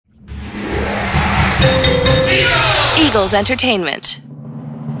Eagles Entertainment.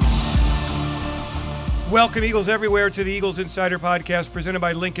 Welcome, Eagles everywhere, to the Eagles Insider Podcast presented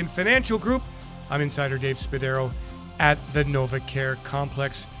by Lincoln Financial Group. I'm Insider Dave Spadaro at the NovaCare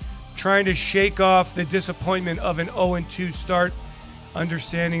Complex, trying to shake off the disappointment of an 0-2 start,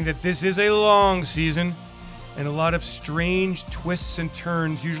 understanding that this is a long season and a lot of strange twists and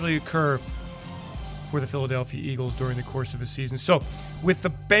turns usually occur for the Philadelphia Eagles during the course of a season. So, with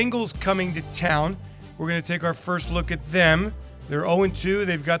the Bengals coming to town, we're going to take our first look at them. They're 0-2.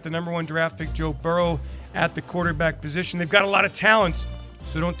 They've got the number one draft pick, Joe Burrow, at the quarterback position. They've got a lot of talents,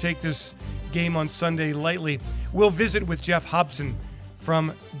 so don't take this game on Sunday lightly. We'll visit with Jeff Hobson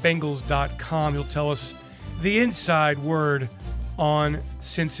from Bengals.com. He'll tell us the inside word on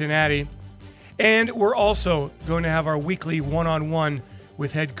Cincinnati. And we're also going to have our weekly one-on-one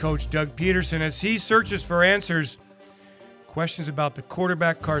with head coach Doug Peterson as he searches for answers. Questions about the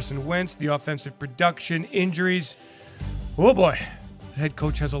quarterback, Carson Wentz, the offensive production, injuries. Oh boy, the head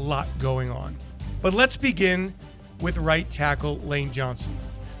coach has a lot going on. But let's begin with right tackle Lane Johnson,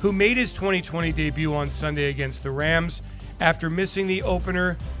 who made his 2020 debut on Sunday against the Rams after missing the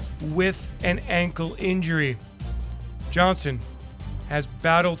opener with an ankle injury. Johnson has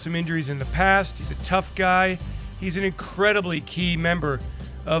battled some injuries in the past. He's a tough guy. He's an incredibly key member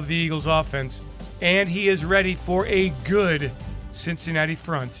of the Eagles offense, and he is ready for a good Cincinnati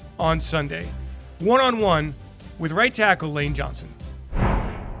front on Sunday. One-on-one with right tackle Lane Johnson.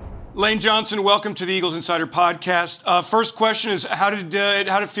 Lane Johnson, welcome to the Eagles Insider Podcast. First question is, how did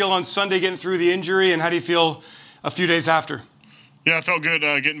it feel on Sunday getting through the injury, and how do you feel a few days after? Yeah, I felt good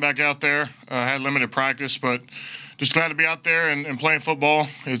getting back out there. Had limited practice, but just glad to be out there and playing football.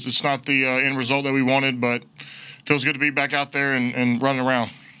 It's not the end result that we wanted, but feels good to be back out there and running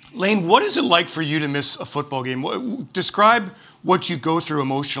around. Lane, what is it like for you to miss a football game? Describe what you go through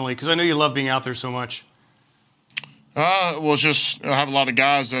emotionally, because I know you love being out there so much. Well, it's just I have a lot of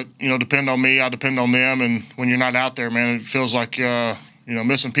guys that depend on me. I depend on them, and when you're not out there, man, it feels like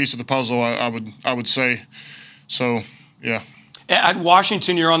missing a piece of the puzzle. I would say, so yeah. At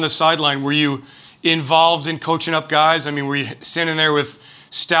Washington, you're on the sideline. Were you involved in coaching up guys? I mean, were you standing there with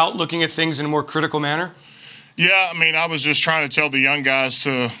Stout looking at things in a more critical manner? Yeah, I mean, I was just trying to tell the young guys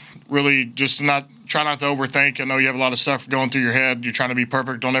to really just try not to overthink. I know you have a lot of stuff going through your head. You're trying to be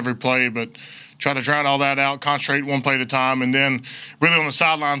perfect on every play, but try to drown all that out, concentrate one play at a time, and then really on the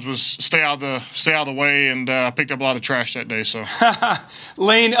sidelines was stay out of the way, and picked up a lot of trash that day. So,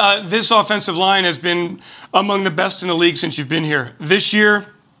 Lane, this offensive line has been among the best in the league since you've been here. This year,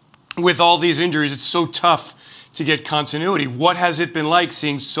 with all these injuries, it's so tough to get continuity. What has it been like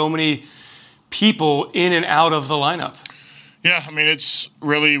seeing so many people in and out of the lineup? Yeah, I mean, it's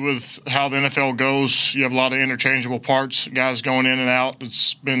really with how the NFL goes, you have a lot of interchangeable parts, guys going in and out.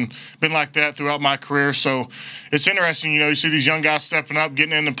 It's been like that throughout my career. So it's interesting, you see these young guys stepping up,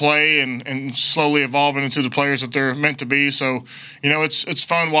 getting into play and slowly evolving into the players that they're meant to be. So, it's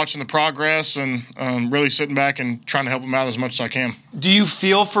fun watching the progress and really sitting back and trying to help them out as much as I can. Do you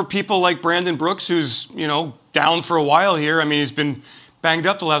feel for people like Brandon Brooks, who's, down for a while here? I mean, he's been banged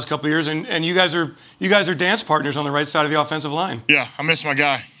up the last couple of years, and you guys are dance partners on the right side of the offensive line. Yeah, I miss my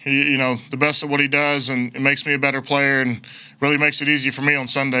guy. He, the best at what he does, and it makes me a better player, and really makes it easy for me on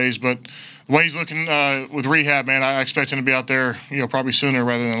Sundays. But the way he's looking with rehab, man, I expect him to be out there, probably sooner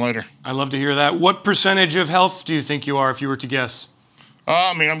rather than later. I love to hear that. What percentage of health do you think you are, if you were to guess?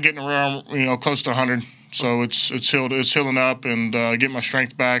 I mean, I'm getting around, close to 100. So it's healing up and getting my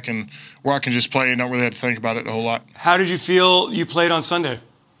strength back, and where I can just play and don't really have to think about it a whole lot. How did you feel you played on Sunday?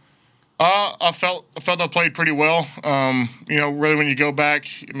 I felt I played pretty well. Really when you go back,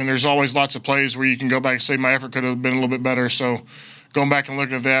 I mean, there's always lots of plays where you can go back and say my effort could have been a little bit better. So going back and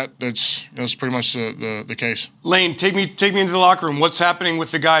looking at that, that's pretty much the case. Lane, take me into the locker room. What's happening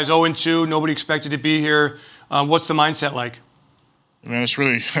with the guys 0-2? Nobody expected to be here. What's the mindset like? Man, it's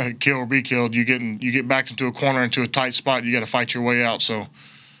really kill or be killed. You get backed into a corner, into a tight spot. You got to fight your way out. So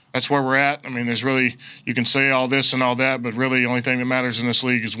that's where we're at. I mean, you can say all this and all that, but really the only thing that matters in this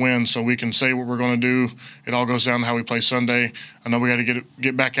league is wins. So we can say what we're going to do. It all goes down to how we play Sunday. I know we got to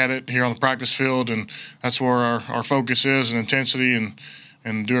get back at it here on the practice field, and that's where our focus is and intensity,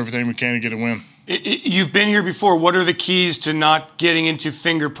 and do everything we can to get a win. You've been here before. What are the keys to not getting into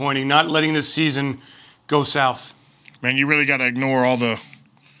finger pointing, not letting this season go south? Man, you really got to ignore all the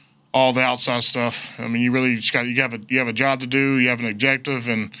outside stuff. I mean, you really just got you have a job to do. You have an objective,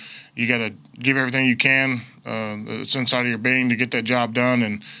 and you got to give everything you can. It's inside of your being to get that job done,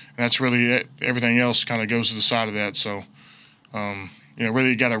 and that's really it. Everything else kind of goes to the side of that. So, really,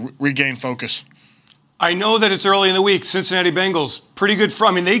 you got to regain focus. I know that it's early in the week. Cincinnati Bengals, pretty good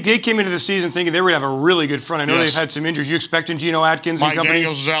front. I mean, they came into the season thinking they would have a really good front. I know they've had some injuries. You expecting Geno Atkins Mike and company?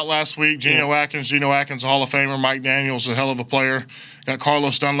 Daniels was out last week. Geno Atkins, a Hall of Famer. Mike Daniels, a hell of a player. Got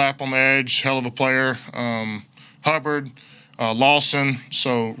Carlos Dunlap on the edge, hell of a player. Hubbard, Lawson.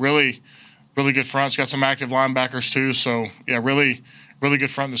 So really, really good fronts. Got some active linebackers too. So yeah, really, really good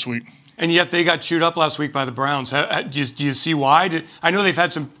front this week. And yet they got chewed up last week by the Browns. Do you see why? I know they've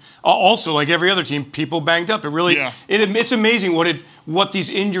had some. Also, like every other team, people banged up. It's amazing what these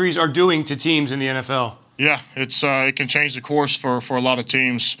injuries are doing to teams in the NFL. Yeah, it can change the course for a lot of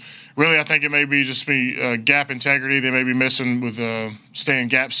teams. Really, I think it may be just gap integrity. They may be missing with staying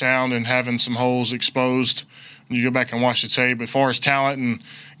gap sound and having some holes exposed when you go back and watch the tape. But as far as talent and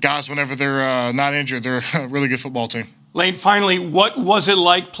guys, whenever they're not injured, they're a really good football team. Lane, finally, what was it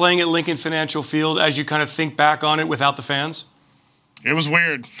like playing at Lincoln Financial Field as you kind of think back on it without the fans? It was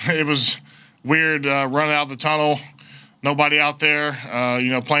weird. It was weird running out of the tunnel, nobody out there,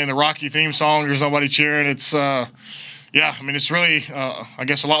 playing the Rocky theme song. There's nobody cheering. It's, it's really, I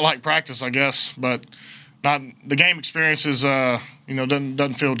guess, a lot like practice, I guess, but not the game experience is,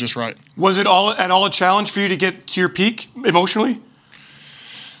 doesn't feel just right. Was it at all a challenge for you to get to your peak emotionally?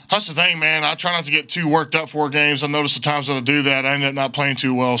 That's the thing, man. I try not to get too worked up for games. I notice the times that I do that, I end up not playing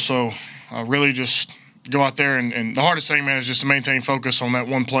too well. So I really just go out there, and the hardest thing, man, is just to maintain focus on that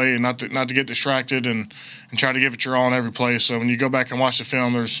one play and not to get distracted and try to give it your all on every play. So when you go back and watch the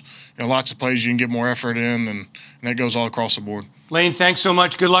film, there's lots of plays you can get more effort in, and that goes all across the board. Lane, thanks so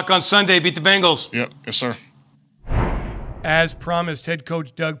much. Good luck on Sunday. Beat the Bengals. Yep. Yes, sir. As promised, head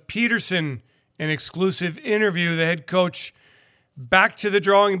coach Doug Peterson, an exclusive interview. The head coach back to the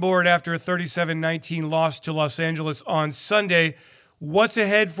drawing board after a 37-19 loss to Los Angeles on Sunday. What's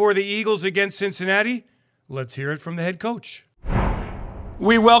ahead for the Eagles against Cincinnati? Let's hear it from the head coach.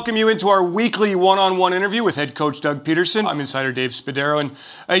 We welcome you into our weekly one-on-one interview with head coach Doug Peterson. I'm insider Dave Spadaro. And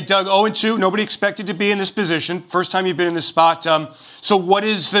hey, Doug, 0-2, nobody expected to be in this position. First time you've been in this spot. So what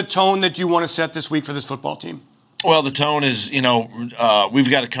is the tone that you want to set this week for this football team? Well, the tone is, we've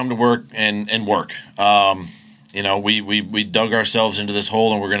got to come to work and work. We dug ourselves into this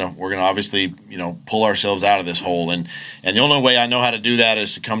hole, and we're gonna obviously pull ourselves out of this hole. And the only way I know how to do that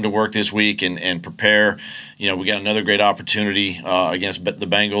is to come to work this week and prepare. We got another great opportunity against the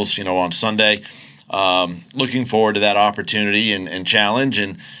Bengals, on Sunday. Looking forward to that opportunity and challenge.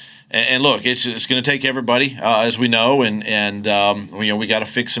 And look, it's going to take everybody, as we know, and we got to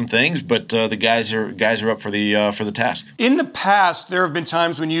fix some things, but the guys are up for the task. In the past, there have been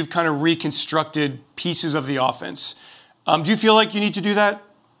times when you've kind of reconstructed pieces of the offense. Do you feel like you need to do that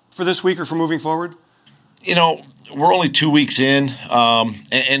for this week or for moving forward? We're only 2 weeks in,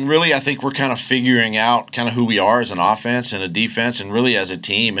 and really, I think we're kind of figuring out kind of who we are as an offense and a defense, and really as a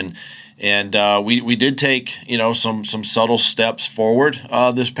team, And we did take some subtle steps forward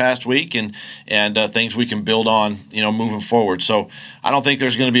this past week and things we can build on moving forward. So I don't think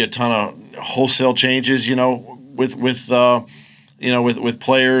there's going to be a ton of wholesale changes with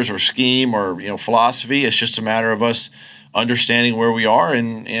players or scheme or philosophy. It's just a matter of us understanding where we are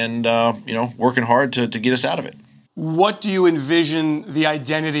and working hard to get us out of it. What do you envision the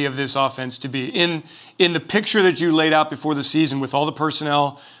identity of this offense to be? In the picture that you laid out before the season with all the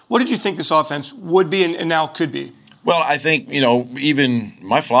personnel, what did you think this offense would be and now could be? Well, I think, even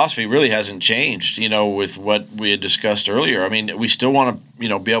my philosophy really hasn't changed, with what we had discussed earlier. I mean, we still want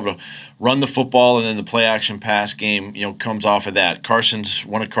to, be able to run the football, and then the play action pass game, comes off of that.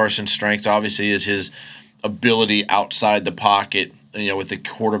 One of Carson's strengths obviously is his ability outside the pocket, with the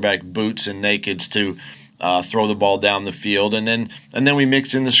quarterback boots and nakeds to throw the ball down the field, and then we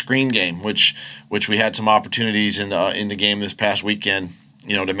mixed in the screen game, which we had some opportunities in the game this past weekend,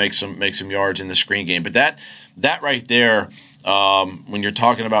 to make some yards in the screen game. But that right there, when you're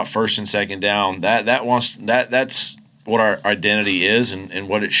talking about first and second down, that's what our identity is and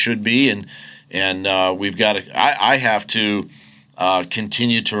what it should be, and we've got to. I have to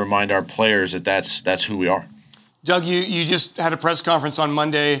continue to remind our players that that's who we are. Doug, you just had a press conference on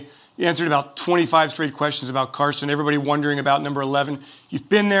Monday. You answered about 25 straight questions about Carson. Everybody wondering about number 11. You've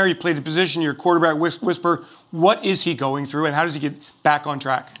been there. You played the position. You're a quarterback whisperer. What is he going through, and how does he get back on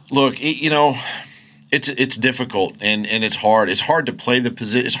track? Look, it's difficult and it's hard. It's hard to play the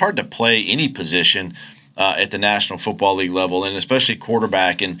position. It's hard to play any position at the National Football League level, and especially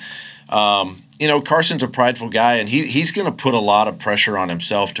quarterback. And Carson's a prideful guy, and he's going to put a lot of pressure on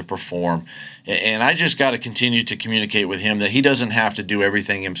himself to perform. And I just got to continue to communicate with him that he doesn't have to do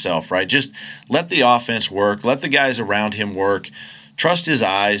everything himself, right? Just let the offense work, let the guys around him work, trust his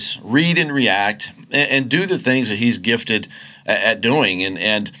eyes, read and react, and do the things that he's gifted at doing.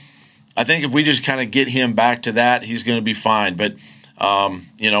 And I think if we just kind of get him back to that, he's going to be fine. But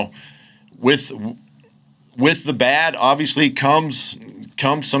with the bad, obviously comes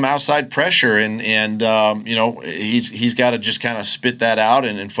some outside pressure, and he's got to just kind of spit that out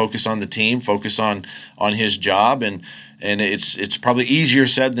and focus on the team, focus on his job, and it's probably easier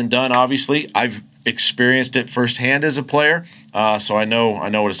said than done. Obviously, I've experienced it firsthand as a player, so I know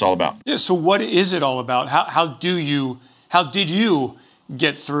what it's all about. Yeah. So what is it all about? How did you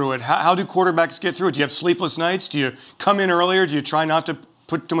get through it? How do quarterbacks get through it? Do you have sleepless nights? Do you come in earlier? Do you try not to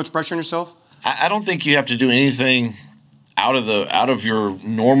put too much pressure on yourself? I don't think you have to do anything out of your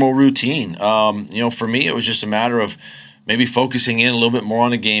normal routine. For me, it was just a matter of maybe focusing in a little bit more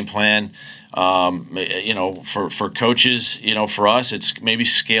on the game plan. For coaches, for us, it's maybe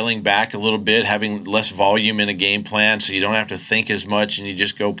scaling back a little bit, having less volume in a game plan, so you don't have to think as much and you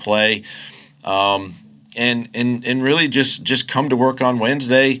just go play. And really just come to work on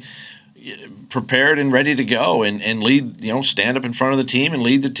Wednesday prepared and ready to go and lead, stand up in front of the team and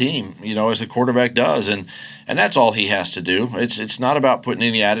lead the team, as the quarterback does. And that's all he has to do. It's not about putting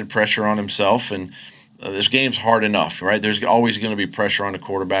any added pressure on himself. And this game's hard enough, right? There's always going to be pressure on the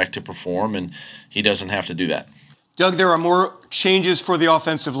quarterback to perform, and he doesn't have to do that. Doug, there are more changes for the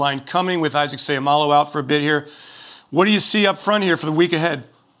offensive line coming with Isaac Seumalo out for a bit here. What do you see up front here for the week ahead?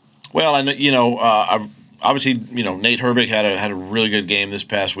 Well, obviously, Nate Herbig had a really good game this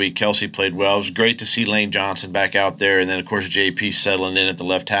past week. Kelsey played well. It was great to see Lane Johnson back out there, and then of course JP settling in at the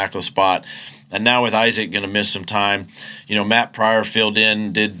left tackle spot. And now with Isaac going to miss some time, Matt Pryor filled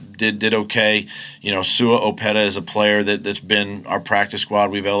in, did okay. Sua Opeta is a player that's been our practice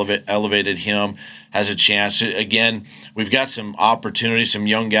squad. We've elevated him, has a chance. Again, we've got some opportunities, some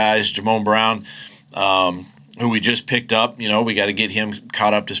young guys, Jamon Brown, who we just picked up. We got to get him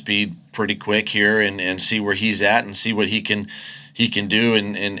caught up to speed pretty quick here and see where he's at and see what he can do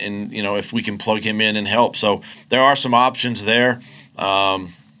and if we can plug him in and help. So there are some options there.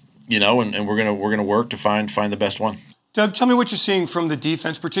 And we're gonna work to find the best one. Doug, tell me what you're seeing from the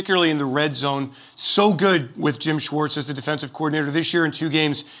defense, particularly in the red zone. So good with Jim Schwartz as the defensive coordinator. This year in 2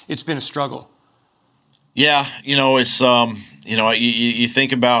 games, it's been a struggle. Yeah, it's you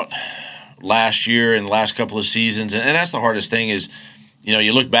think about last year and the last couple of seasons, and that's the hardest thing is,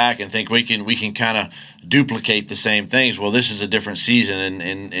 you look back and think we can kind of duplicate the same things. Well, this is a different season,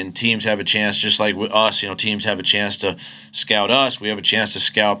 and teams have a chance, just like with us. Teams have a chance to scout us. We have a chance to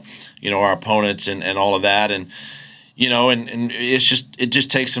scout, our opponents and all of that. And and it just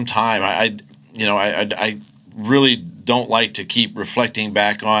takes some time. I really don't like to keep reflecting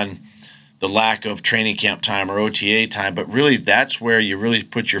back on the lack of training camp time or OTA time, but really that's where you really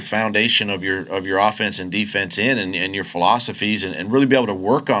put your foundation of your offense and defense in and your philosophies and really be able to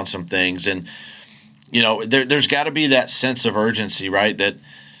work on some things. And there's got to be that sense of urgency, right?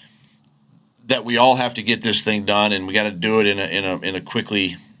 That we all have to get this thing done, and we got to do it in a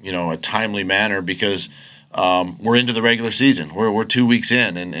quickly, a timely manner, because we're into the regular season. We're 2 weeks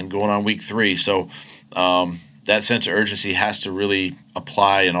in and going on week 3. So that sense of urgency has to really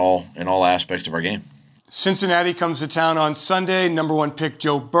apply in all aspects of our game. Cincinnati comes to town on Sunday. Number 1 pick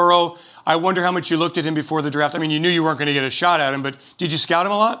Joe Burrow. I wonder how much you looked at him before the draft. I mean, you knew you weren't going to get a shot at him, but did you scout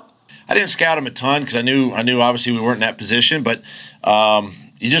him a lot? I didn't scout him a ton because I knew obviously we weren't in that position, but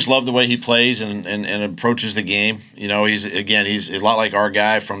you just love the way he plays and approaches the game. He's a lot like our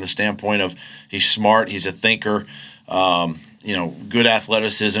guy from the standpoint of he's smart, he's a thinker, good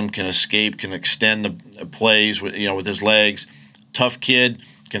athleticism, can escape, can extend the plays with his legs. Tough kid,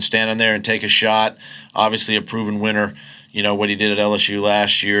 can stand in there and take a shot. Obviously a proven winner. What he did at LSU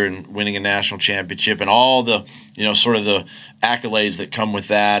last year and winning a national championship and all the, sort of the accolades that come with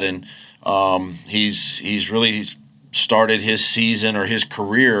that. And he's really started his season or his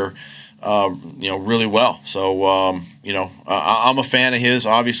career, really well. So, I'm a fan of his,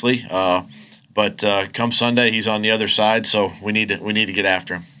 obviously. But come Sunday, he's on the other side, so we need to get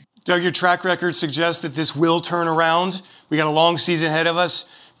after him. Doug, your track record suggests that this will turn around. We got a long season ahead of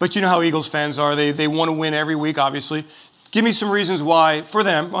us, but you know how Eagles fans are. They want to win every week, obviously. Give me some reasons why, for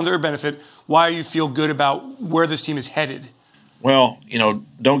them, on their benefit, why you feel good about where this team is headed. Well,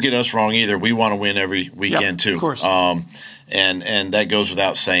 don't get us wrong either. We want to win every weekend too. Of course. And that goes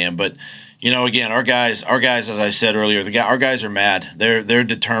without saying. But again, our guys, as I said earlier, our guys are mad. They're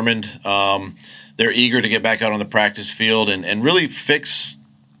determined. They're eager to get back out on the practice field and really fix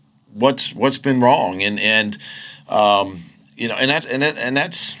what's been wrong. And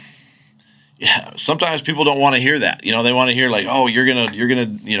that's. Yeah, sometimes people don't want to hear that. They want to hear like, "Oh, you're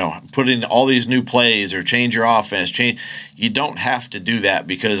gonna put in all these new plays or change your offense." You don't have to do that,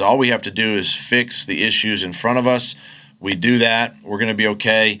 because all we have to do is fix the issues in front of us. We do that, we're going to be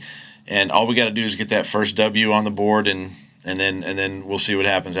okay. and all we got to do is get that first W on the board, and then we'll see what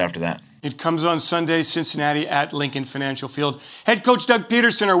happens after that. It comes on Sunday, Cincinnati at Lincoln Financial Field. Head coach Doug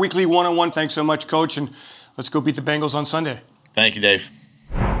Peterson, our weekly one-on-one. Thanks so much, Coach, and let's go beat the Bengals on Sunday. Thank you, Dave.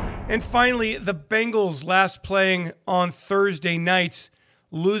 And finally, the Bengals last playing on Thursday night,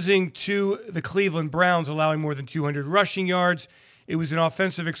 losing to the Cleveland Browns, allowing more than 200 rushing yards. It was an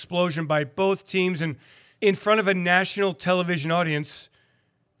offensive explosion by both teams, and in front of a national television audience,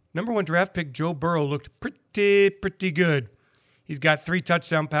 number 1 draft pick Joe Burrow looked pretty good. He's got 3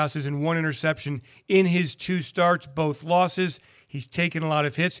 touchdown passes and 1 interception in his 2 starts, both losses. He's taken a lot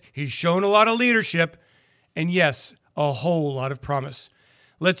of hits. He's shown a lot of leadership. And yes, a whole lot of promise.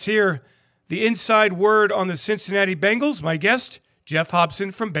 Let's hear the inside word on the Cincinnati Bengals. My guest, Jeff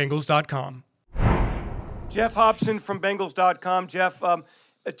Hobson from Bengals.com. Jeff Hobson from Bengals.com. Jeff,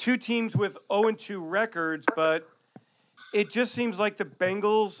 2 teams with 0-2 records, but it just seems like the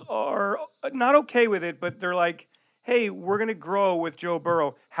Bengals are not okay with it, but they're like, hey, we're going to grow with Joe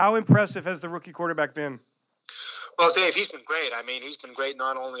Burrow. How impressive has the rookie quarterback been? Well, Dave, he's been great. I mean, he's been great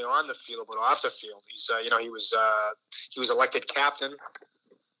not only on the field but off the field. He's, he was elected captain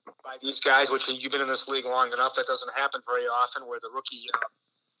by these guys, which you've been in this league long enough. That doesn't happen very often, where the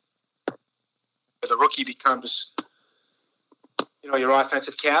rookie becomes, your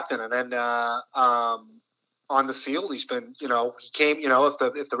offensive captain, and then on the field, he's been, he came, if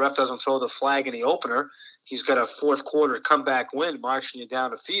the ref doesn't throw the flag in the opener, he's got a fourth quarter comeback win marching you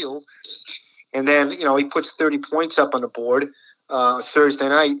down the field. And then, he puts 30 points up on the board Thursday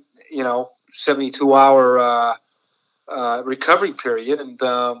night, 72-hour recovery period. And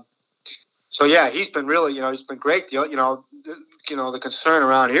so, yeah, he's been really, he's been great. The concern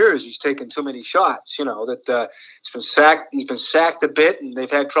around here is he's taken too many shots, that he's been sacked a bit, and they've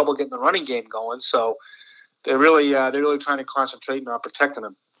had trouble getting the running game going. So, they're really trying to concentrate on protecting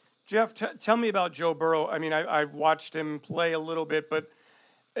him. Jeff, tell me about Joe Burrow. I mean, I've watched him play a little bit, but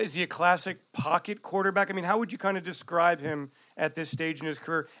is he a classic pocket quarterback? I mean, how would you kind of describe him at this stage in his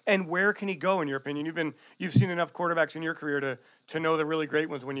career, and where can he go in your opinion? You've seen enough quarterbacks in your career to know the really great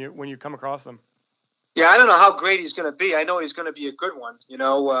ones when you come across them. Yeah, I don't know how great he's going to be. I know he's going to be a good one.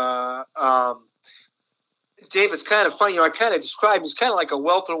 Dave, it's kind of funny. I kind of describe him. He's kind of like a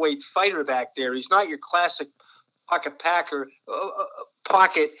welterweight fighter back there. He's not your classic pocket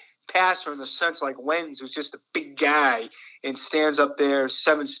passer in the sense like Wentz, who's just a big guy and stands up there,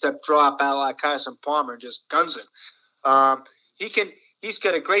 7-step drop, a la Carson Palmer, and just guns it. He's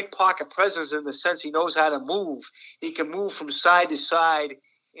got a great pocket presence in the sense he knows how to move. He can move from side to side,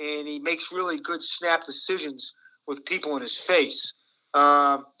 and he makes really good snap decisions with people in his face.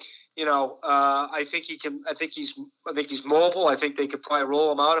 I think he can. I think he's mobile. I think they could probably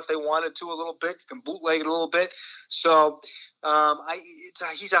roll him out if they wanted to a little bit. They can bootleg it a little bit. So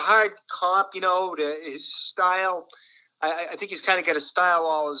he's a hard comp, to his style. I think he's kind of got a style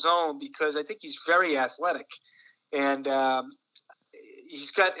all his own because I think he's very athletic, and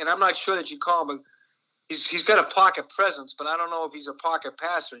he's got. And I'm not sure that you call him he's got a pocket presence, but I don't know if he's a pocket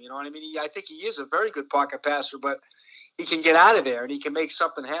passer. You know what I mean? I think he is a very good pocket passer, but he can get out of there and he can make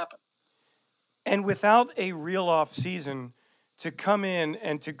something happen. And without a real off season, to come in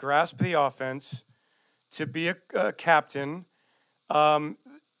and to grasp the offense, to be a captain,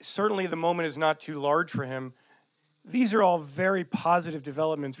 certainly the moment is not too large for him. These are all very positive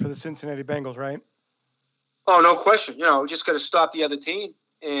developments for the Cincinnati Bengals, right? Oh, no question. Just got to stop the other team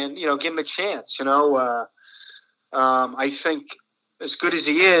and, give him a chance. I think as good as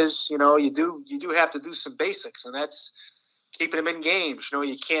he is, you do have to do some basics, and that's keeping him in games.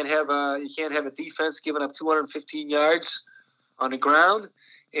 You can't have a defense giving up 215 yards on the ground,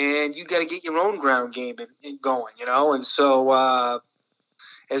 and you got to get your own ground game in going. And so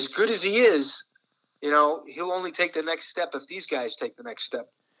as good as he is, he'll only take the next step if these guys take the next step.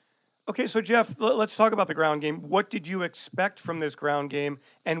 Okay, so Jeff, let's talk about the ground game. What did you expect from this ground game,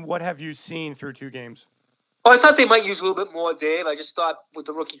 and what have you seen through 2 games? Well, I thought they might use a little bit more, Dave. I just thought with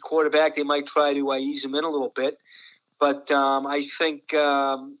the rookie quarterback, they might try to ease him in a little bit. But I think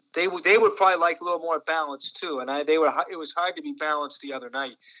they would probably like a little more balance too. And it was hard to be balanced the other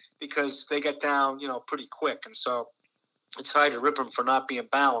night because they got down, pretty quick, and so it's hard to rip them for not being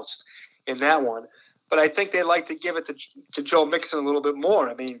balanced in that one. But I think they'd like to give it to Joe Mixon a little bit more.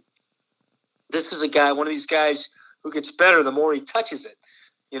 I mean, this is one of these guys who gets better the more he touches it,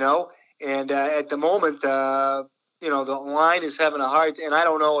 And at the moment, the line is having a hard – and I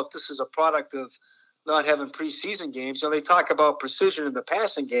don't know if this is a product of not having preseason games. They talk about precision in the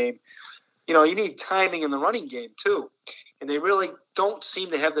passing game. You need timing in the running game too. And they really don't seem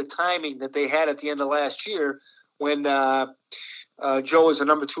to have the timing that they had at the end of last year when Joe was the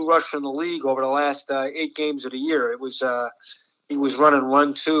number 2 rusher in the league over the last 8 games of the year. It was he was running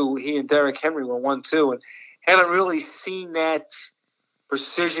 1-2. He and Derrick Henry were 1-2, and haven't really seen that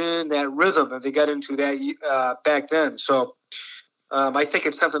precision, that rhythm that they got into that back then. So I think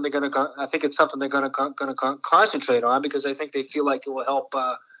it's something they're going to concentrate on, because I think they feel like it will help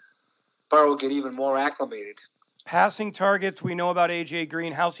Burrow get even more acclimated. Passing targets, we know about A.J.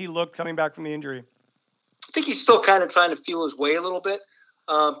 Green. How's he look coming back from the injury? I think he's still kind of trying to feel his way a little bit.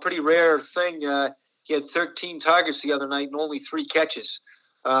 Pretty rare thing. He had 13 targets the other night and only 3 catches.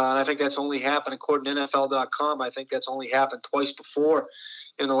 And I think that's only happened, according to NFL.com, I think that's only happened twice before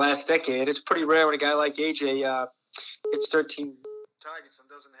in the last decade. It's pretty rare when a guy like A.J. Hits 13 targets and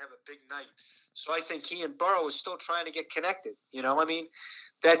doesn't have a big night. So I think he and Burrow is still trying to get connected.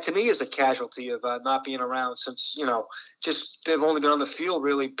 That to me is a casualty of not being around since, just they've only been on the field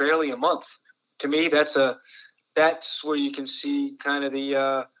really barely a month. To me, that's where you can see kind of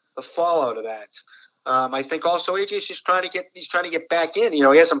the fallout of that. I think also AJ's just trying to get back in. He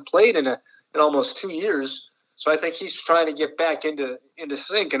hasn't played in almost 2 years, so I think he's trying to get back into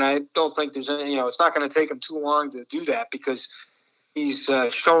sync. And I don't think there's any. It's not going to take him too long to do that, because he's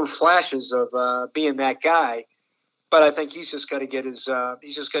shown flashes of being that guy. But I think he's just got to get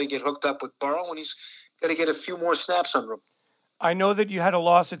hooked up with Burrow, and he's got to get a few more snaps under him. I know that you had a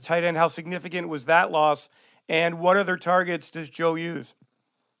loss at tight end. How significant was that loss, and what other targets does Joe use?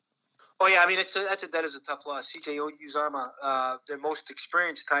 Oh yeah, I mean that is a tough loss. C.J. Uzomah, their most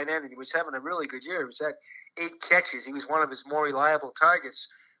experienced tight end, and he was having a really good year. He was at 8 catches. He was one of his more reliable targets.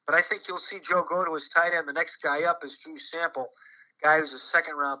 But I think you'll see Joe go to his tight end. The next guy up is Drew Sample, guy who's a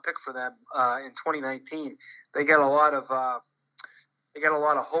second-round pick for them in 2019. They got a lot of hope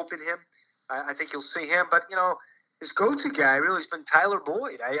in him. I think you'll see him. But his go-to guy really has been Tyler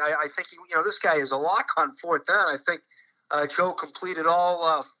Boyd. I think this guy is a lock on 4th down. I think Joe completed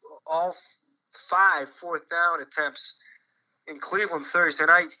all 5 4th down attempts in Cleveland Thursday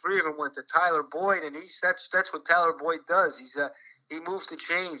night. 3 of them went to Tyler Boyd, and that's what Tyler Boyd does. He moves the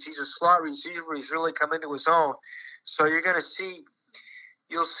chains. He's a slot receiver. He's really come into his own. So you'll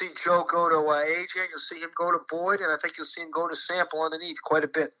see Joe go to AJ, you'll see him go to Boyd, and I think you'll see him go to Sample underneath quite a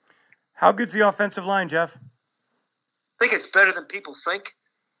bit. How good's the offensive line, Jeff? I think it's better than people think.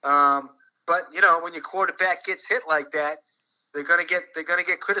 But when your quarterback gets hit like that, they're gonna get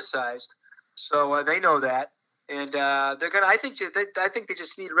criticized. So they know that, and they're gonna. I think they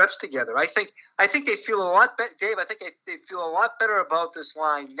just need reps together. I think they feel a lot better, Dave. I think they feel a lot better about this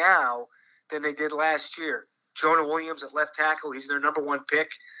line now than they did last year. Jonah Williams at left tackle, he's their number 1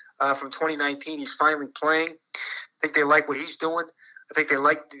 pick from 2019. He's finally playing. I think they like what he's doing. I think they're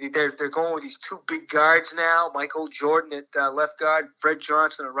going with these 2 big guards now. Michael Jordan at left guard, Fred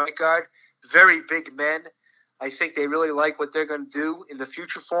Johnson at right guard. Very big men. I think they really like what they're going to do in the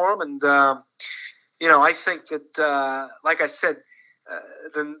future for him. And, I think that, like I said,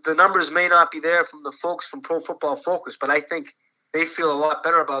 the numbers may not be there from the folks from Pro Football Focus, but I think they feel a lot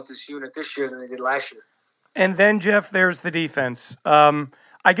better about this unit this year than they did last year. And then, Jeff, there's the defense. I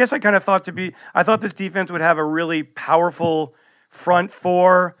guess I thought this defense would have a really powerful front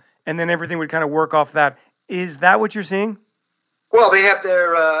 4, and then everything would kind of work off that. Is that what you're seeing? Well, they have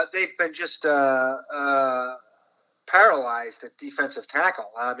they've been just paralyzed at defensive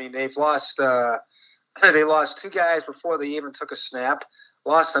tackle. I mean, they lost 2 guys before they even took a snap,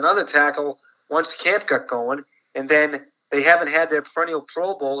 lost another tackle once camp got going, and then they haven't had their perennial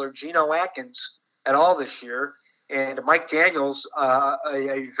Pro Bowler, Geno Atkins, at all this year. And Mike Daniels,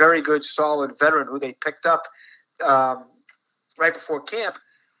 a very good, solid veteran who they picked up right before camp,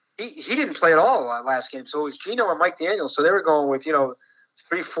 he didn't play at all last game. So it was Geno and Mike Daniels. So they were going with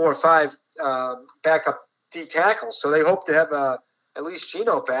 3, 4, 5 backup D tackles. So they hope to have at least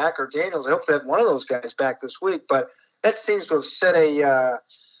Geno back, or Daniels. They hope to have one of those guys back this week. But that seems to have set a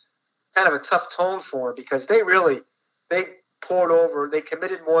kind of a tough tone for him, because they poured over. They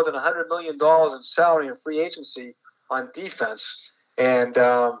committed more than $100 million in salary and free agency on defense, and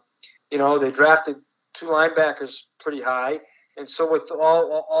they drafted 2 linebackers pretty high, and so with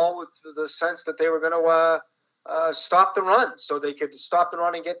all with the sense that they were going to stop the run, so they could stop the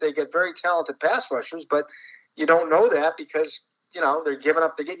run and they get very talented pass rushers, but you don't know that because they're giving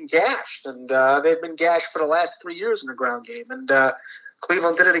up, they're getting gashed, and they've been gashed for the last 3 years in the ground game, and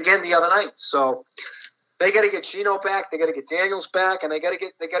Cleveland did it again the other night, so. They got to get Geno back. They got to get Daniels back, and they got to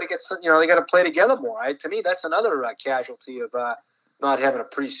get some. They got to play together more. Right? To me, that's another casualty of not having a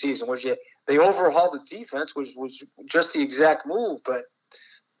preseason. They overhauled the defense, which was just the exact move, but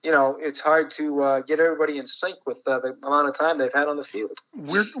it's hard to get everybody in sync with the amount of time they've had on the field.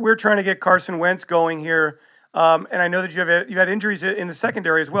 We're trying to get Carson Wentz going here And I know that you've had injuries in the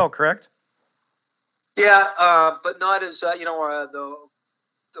secondary as well, correct? Yeah, but not as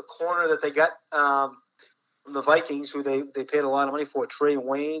the corner that they got from the Vikings, who they paid a lot of money for. Trey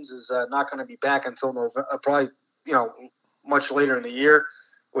Waynes is not going to be back until November, probably much later in the year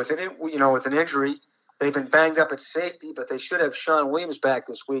with an injury. They've been banged up at safety, but they should have Sean Williams back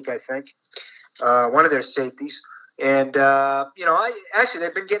this week, I think, one of their safeties. And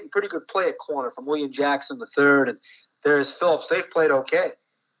they've been getting pretty good play at corner from William Jackson III, and there's Phillips. They've played okay,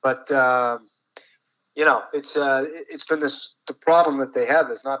 but it's been the problem that they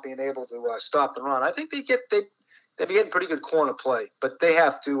have is not being able to stop the run. I think they've been getting pretty good corner play, but they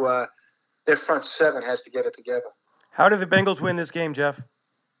have to. Their front seven has to get it together. How do the Bengals win this game, Jeff?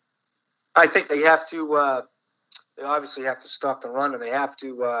 I think they have to. They obviously have to stop the run, and they have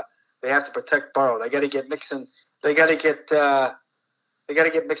to protect Burrow. They got to get Mixon. They got to get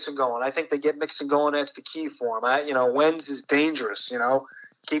Mixon going. I think they get Mixon going. That's the key for him. Wentz is dangerous.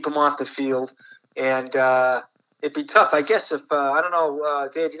 Keep him off the field, and it'd be tough. I guess if I don't know,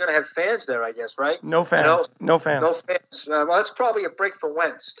 Dave, you're going to have fans there. I guess, right? No fans. No fans. No fans. Well, that's probably a break for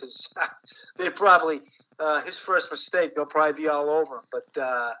Wentz because they probably his first mistake. They'll probably be all over him, but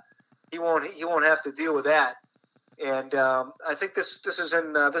he won't have to deal with that. And I think this is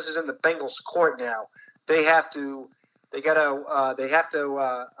in the Bengals' court now. They have to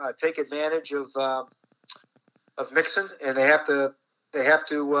take advantage of Mixon, and they have to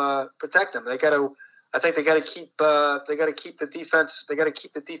protect him. I think they got to keep the defense. They got to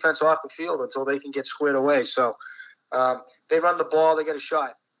keep the defense off the field until they can get squared away. So they run the ball. They get a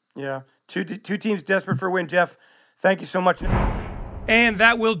shot. Yeah, two teams desperate for a win. Jeff, thank you so much. And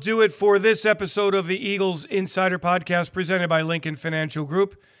that will do it for this episode of the Eagles Insider Podcast presented by Lincoln Financial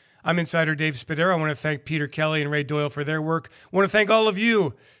Group. I'm Insider Dave Spadaro. I want to thank Peter Kelly and Ray Doyle for their work. I want to thank all of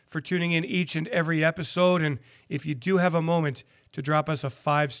you for tuning in each and every episode. And if you do have a moment to drop us a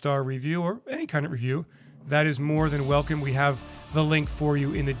 5-star review or any kind of review, that is more than welcome. We have the link for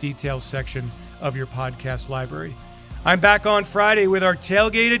you in the details section of your podcast library. I'm back on Friday with our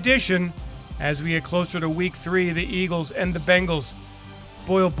tailgate edition as we get closer to week 3 of the Eagles and the Bengals.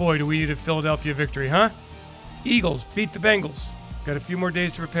 Boy, oh boy, do we need a Philadelphia victory, huh? Eagles beat the Bengals. Got a few more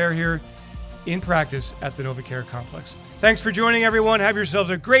days to prepare here in practice at the NovaCare Complex. Thanks for joining, everyone. Have yourselves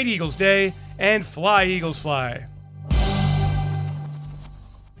a great Eagles day, and fly, Eagles, fly.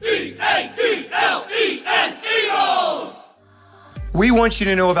 E-A-G-L-E-S, Eagles! We want you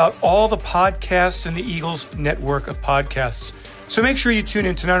to know about all the podcasts in the Eagles network of podcasts. So make sure you tune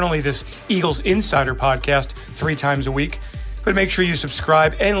in to not only this Eagles Insider podcast 3 times a week, but make sure you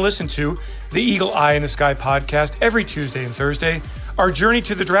subscribe and listen to the Eagle Eye in the Sky podcast every Tuesday and Thursday, our Journey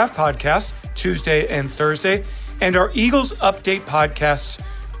to the Draft podcast Tuesday and Thursday, and our Eagles Update podcasts,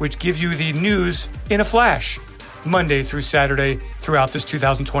 which give you the news in a flash, Monday through Saturday throughout this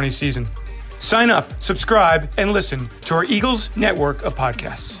 2020 season. Sign up, subscribe, and listen to our Eagles network of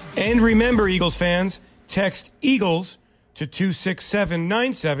podcasts. And remember, Eagles fans, text EAGLES to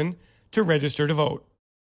 26797 to register to vote.